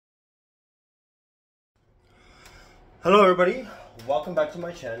Hello everybody, welcome back to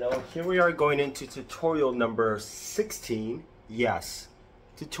my channel. Here we are going into tutorial number 16. Yes,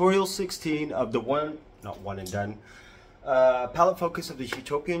 tutorial 16 of the not one and done, palette focus of the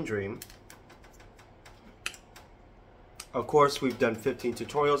Huetopian Dream. Of course, we've done 15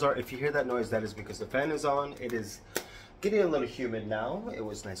 tutorials. If you hear that noise, that is because the fan is on. It is getting a little humid now. It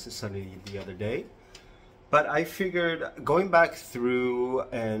was nice and sunny the other day. But I figured going back through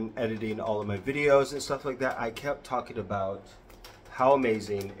and editing all of my videos and stuff like that, I kept talking about how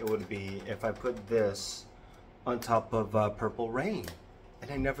amazing it would be if I put this on top of Purple Rain. And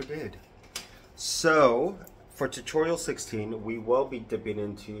I never did. So for tutorial 16, we will be dipping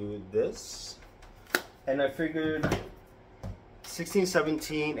into this. And I figured 16,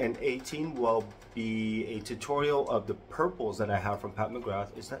 17, and 18 will be a tutorial of the purples that I have from Pat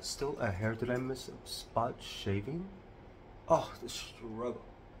McGrath. Is that still a hair? Did I miss a spot shaving? Oh, the struggle.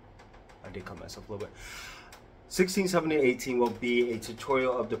 I did cut myself a little bit. 16, 17, and 18 will be a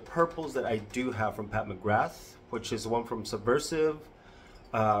tutorial of the purples that I do have from Pat McGrath, which is one from Subversive,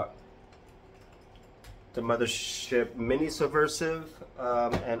 the Mothership Mini Subversive,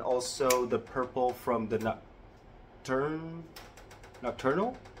 and also the purple from the Nocturne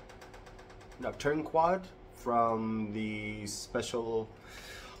Quad from the special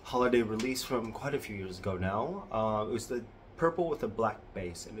holiday release from quite a few years ago now. It was the purple with a black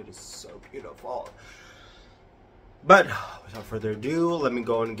base, and it is so beautiful. But without further ado, let me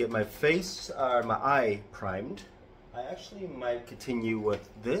go and get my my eye primed. I actually might continue with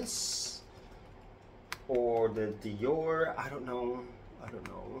this or the Dior. I don't know,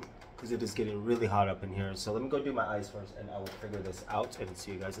 because it is getting really hot up in here. So let me go do my eyes first, and I will figure this out and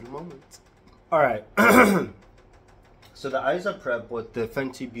see you guys in a moment. Alright, so the eyes are prepped with the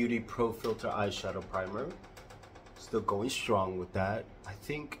Fenty Beauty Pro Filter Eyeshadow Primer. Still going strong with that. I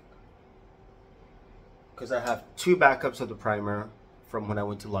think, because I have two backups of the primer from when I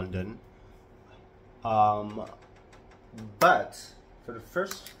went to London. But for the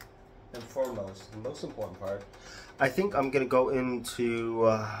first and foremost, the most important part, I think I'm going to go into,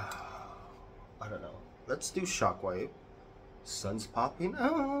 I don't know, let's do Shockwave. Sun's popping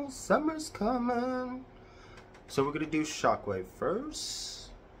out, summer's coming. So we're gonna do Shockwave first.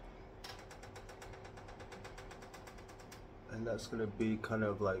 And that's gonna be kind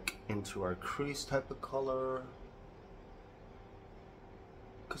of like into our crease type of color.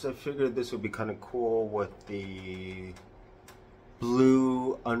 Because I figured this would be kind of cool with the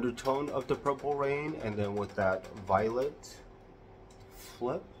blue undertone of the Purple Rain, and then with that violet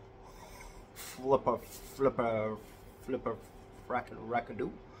flipper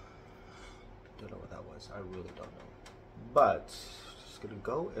rackadoo. Don't know what that was. I really don't know. But just gonna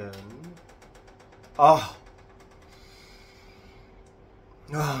go in.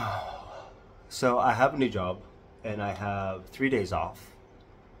 So I have a new job, and I have 3 days off: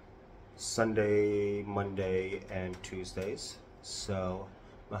 Sunday, Monday, and Tuesdays. So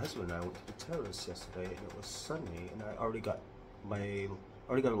my husband and I went to the terrace yesterday, and it was sunny, and I already got a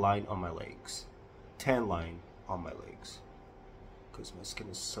line on my legs, tan line on my legs, because my skin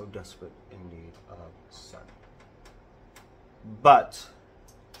is so desperate in need of sun. But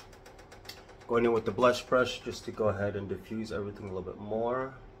going in with the blush brush just to go ahead and diffuse everything a little bit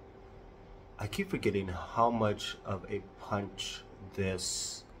more. I keep forgetting how much of a punch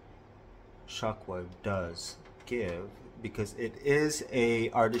this Shockwave does give, because it is a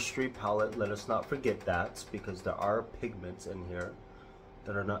artistry palette. Let us not forget that, because there are pigments in here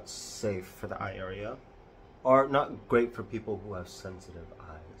that are not safe for the eye area, or not great for people who have sensitive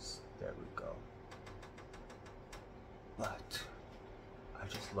eyes. There we go. But I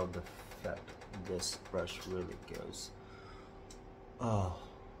just love the effect this brush really gives. Oh,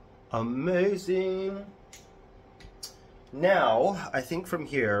 amazing. Now, I think from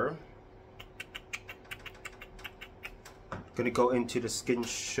here, I'm gonna go into the Skin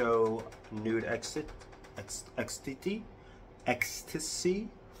Show Nude Ecstasy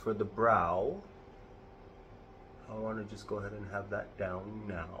for the brow. I want to just go ahead and have that down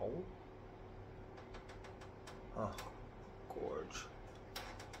now. Oh, gorge.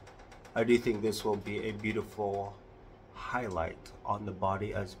 I do think this will be a beautiful highlight on the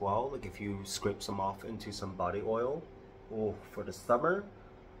body as well. Like if you scrape some off into some body oil. Oh, for the summer.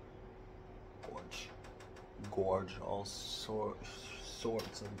 Gorge. Gorge. All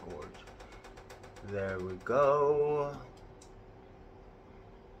sorts of gorge. There we go.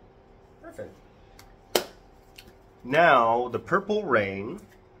 Perfect. Now, the Purple Rain.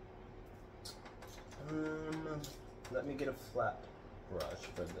 Let me get a flat brush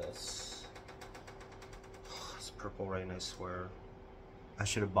for this. It's Purple Rain, I swear. I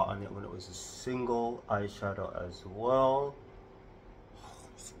should have bought it when it was a single eyeshadow as well. Oh,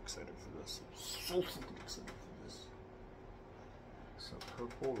 I'm so excited for this. I'm so fucking excited for this. So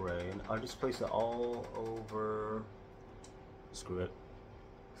Purple Rain. I'll just place it all over. Screw it.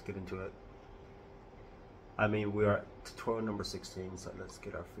 Let's get into it. I mean, we are at tutorial number 16, so let's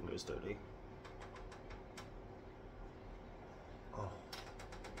get our fingers dirty. Oh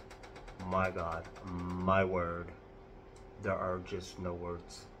my god, my word. There are just no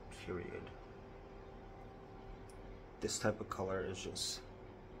words, period. This type of color is just...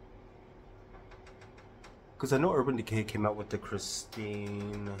 Because I know Urban Decay came out with the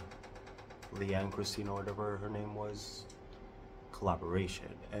Leanne Christine, or whatever her name was,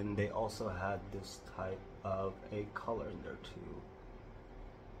 collaboration. And they also had this type of a color in there too.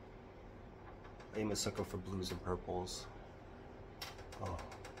 I'm a sucker for blues and purples. Oh.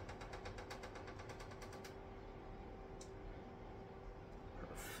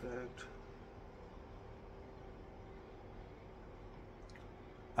 Perfect.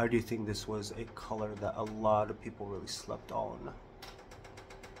 I do think this was a color that a lot of people really slept on.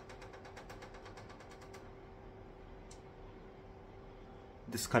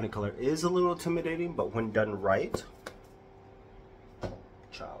 This kind of color is a little intimidating, but when done right,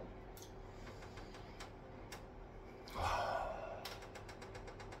 child.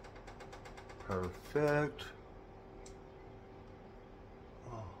 Perfect.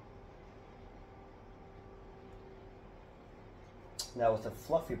 Oh. Now with a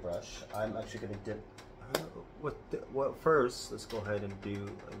fluffy brush, I'm actually going to dip well, first, let's go ahead and do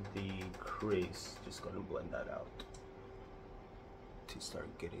the crease. Just go ahead and blend that out to start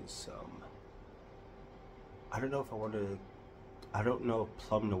getting some. I don't know if I want to. I don't know if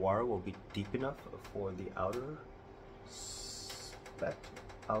Plum Noir will be deep enough for the outer speck.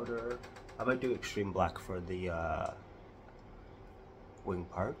 I might do Extreme Black for the wing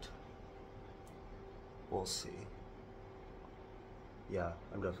part. We'll see. Yeah,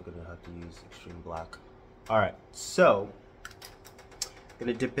 I'm definitely gonna have to use Extreme Black. Alright, so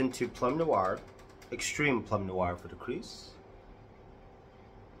gonna dip into Plum Noir, Extreme Plum Noir for the crease.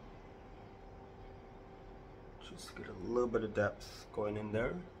 Just get a little bit of depth going in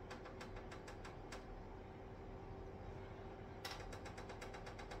there.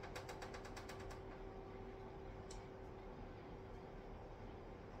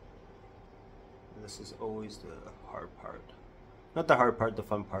 This is always the hard part. Not the hard part, the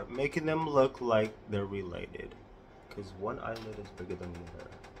fun part. Making them look like they're related. Because one eyelid is bigger than the other.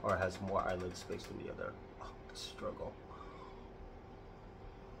 Or has more eyelid space than the other. Oh, the struggle.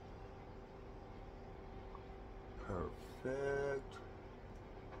 Perfect.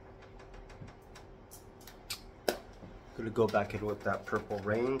 Gonna go back in with that Purple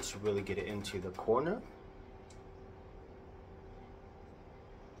Rain to really get it into the corner.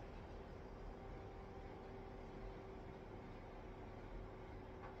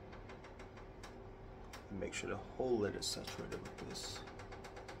 Make sure the whole lid is saturated with this.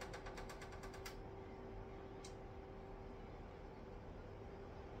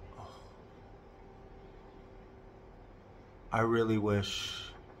 Oh. I really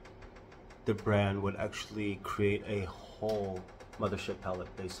wish the brand would actually create a whole mothership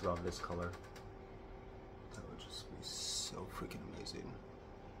palette based around this color. That would just be so freaking amazing.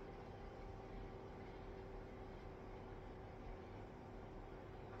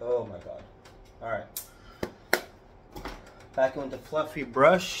 Oh my god. Alright. Back in with the fluffy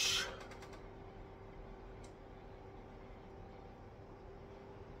brush.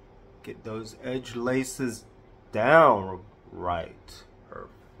 Get those edge laces down right.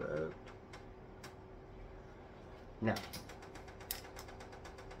 Perfect. Now,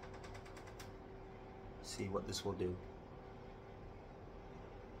 see what this will do.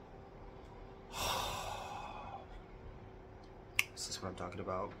 This is what I'm talking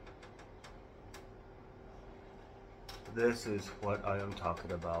about. This is what I am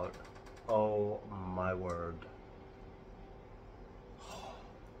talking about. Oh my word.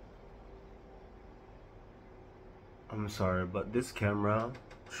 I'm sorry, but this camera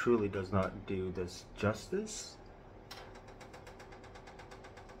truly does not do this justice.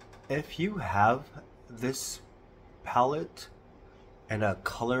 If you have this palette and a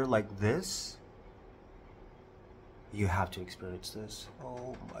color like this, you have to experience this.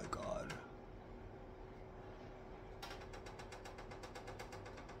 Oh my god.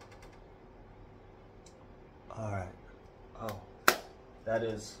 Alright. Oh. That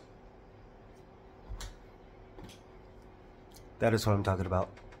is what I'm talking about.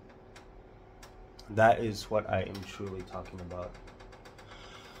 That is what I am truly talking about.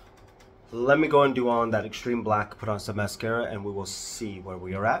 let me go and do on that extreme black, put on some mascara, and we will see where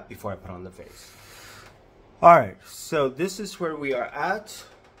we are at before I put on the face. Alright, so this is where we are at.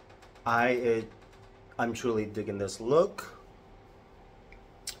 I'm truly digging this look.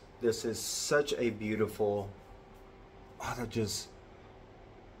 This is such a beautiful,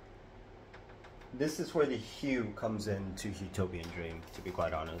 this is where the hue comes into Huetopian Dream, to be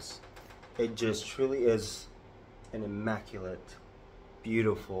quite honest. It just truly is an immaculate,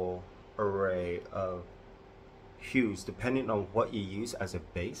 beautiful array of hues, depending on what you use as a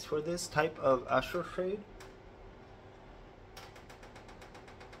base for this type of astral shade.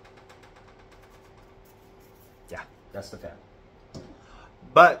 Yeah, that's the fan.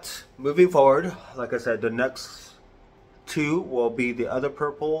 But moving forward, like I said, the next two will be the other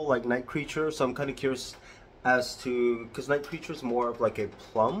purple, like Night Creature. So I'm kind of curious as to, because Night Creature is more of like a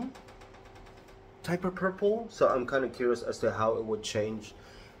plum type of purple. So I'm kind of curious as to how it would change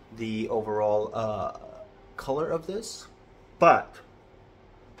the overall color of this. But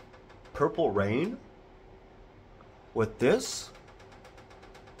Purple Rain with this,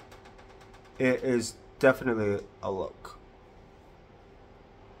 it is definitely a look.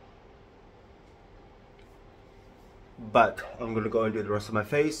 But I'm going to go and do the rest of my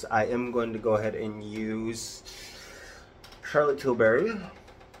face. I am going to go ahead and use Charlotte Tilbury.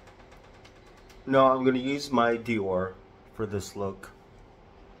 No, I'm going to use my Dior for this look.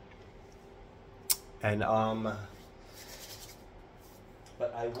 And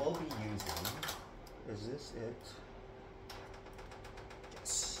but I will be using, is this it?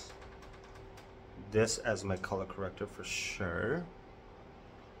 Yes. This as my color corrector for sure.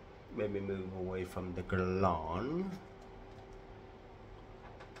 Maybe move away from the Guerlain.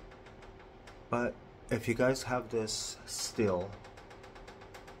 But if you guys have this still,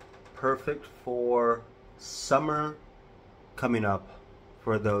 perfect for summer coming up,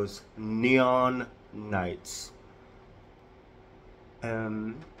 for those neon nights.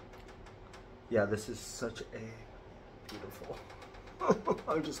 Yeah, this is such a beautiful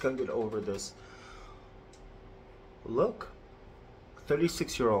I'm just gonna get over this look.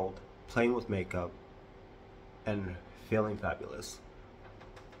 36-year-old playing with makeup and feeling fabulous.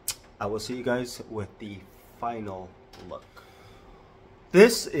 I will see you guys with the final look.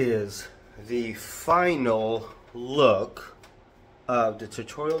 This is the final look of the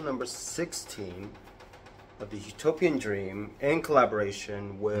tutorial number 16 of the Huetopian Dream in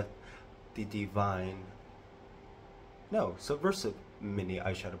collaboration with the Subversive mini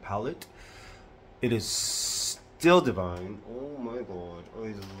eyeshadow palette. It is still divine. Oh my god,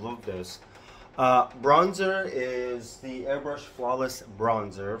 I love this. Bronzer is the Airbrush Flawless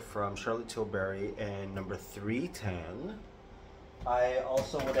Bronzer from Charlotte Tilbury in number 310. I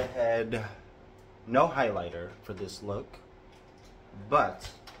also went ahead, no highlighter for this look, but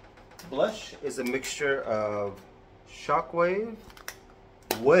blush is a mixture of Shockwave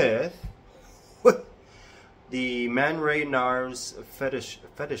with the Man Ray NARS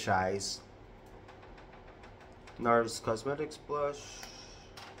Fetishize NARS Cosmetics blush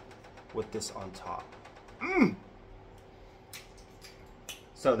with this on top.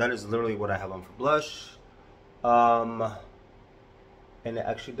 So that is literally what I have on for blush. And it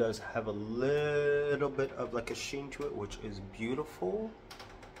actually does have a little bit of like a sheen to it, which is beautiful.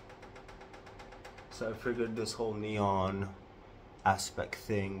 So I figured this whole neon aspect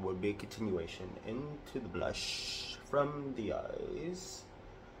thing would be a continuation into the blush from the eyes,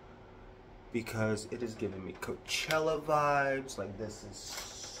 because it is giving me Coachella vibes. Like, this is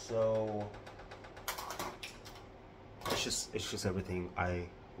so, it's just everything I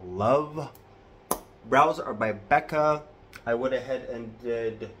love. Brows are by Becca. I went ahead and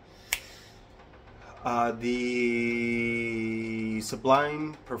did the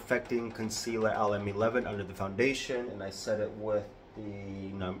Sublime Perfecting Concealer LM11 under the foundation, and I set it with the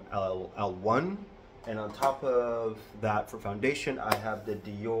L1. And on top of that, for foundation, I have the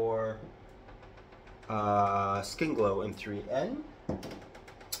Dior Skin Glow in 3N.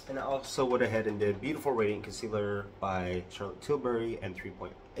 And I also went ahead and did Beautiful Radiant Concealer by Charlotte Tilbury and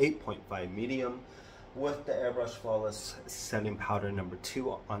 8.5 medium with the Airbrush Flawless Setting Powder number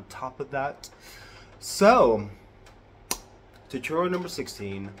 2 on top of that. So, tutorial number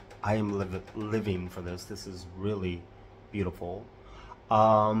 16, I am living for this. This is really beautiful.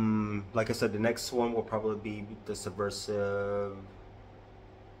 Like I said, the next one will probably be the Subversive,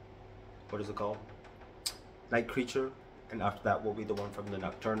 what is it called? Night Creature. And after that will be the one from the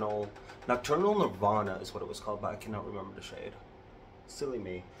Nocturnal Nirvana is what it was called, but I cannot remember the shade. Silly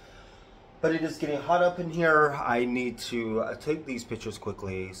me. But it is getting hot up in here. I need to take these pictures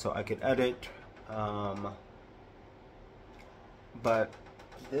quickly so I can edit. But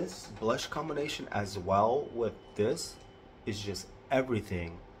this blush combination as well with this is just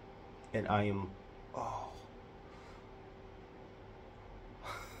everything, and I am, oh,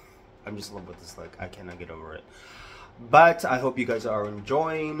 I'm just in love with this look. I cannot get over it. But I hope you guys are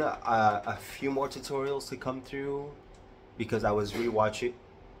enjoying. A few more tutorials to come through because I was rewatching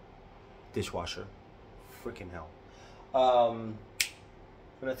dishwasher, freaking hell.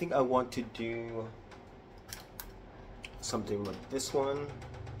 But I think I want to do something with this one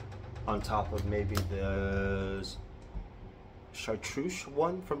on top of maybe the chartreuse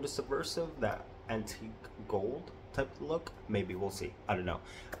one from the Subversive, that antique gold type look. Maybe, we'll see. I don't know.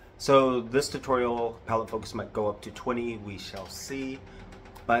 So this tutorial palette focus might go up to 20. We shall see.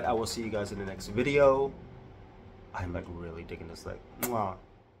 But I will see you guys in the next video. I'm like really digging this look. Mwah.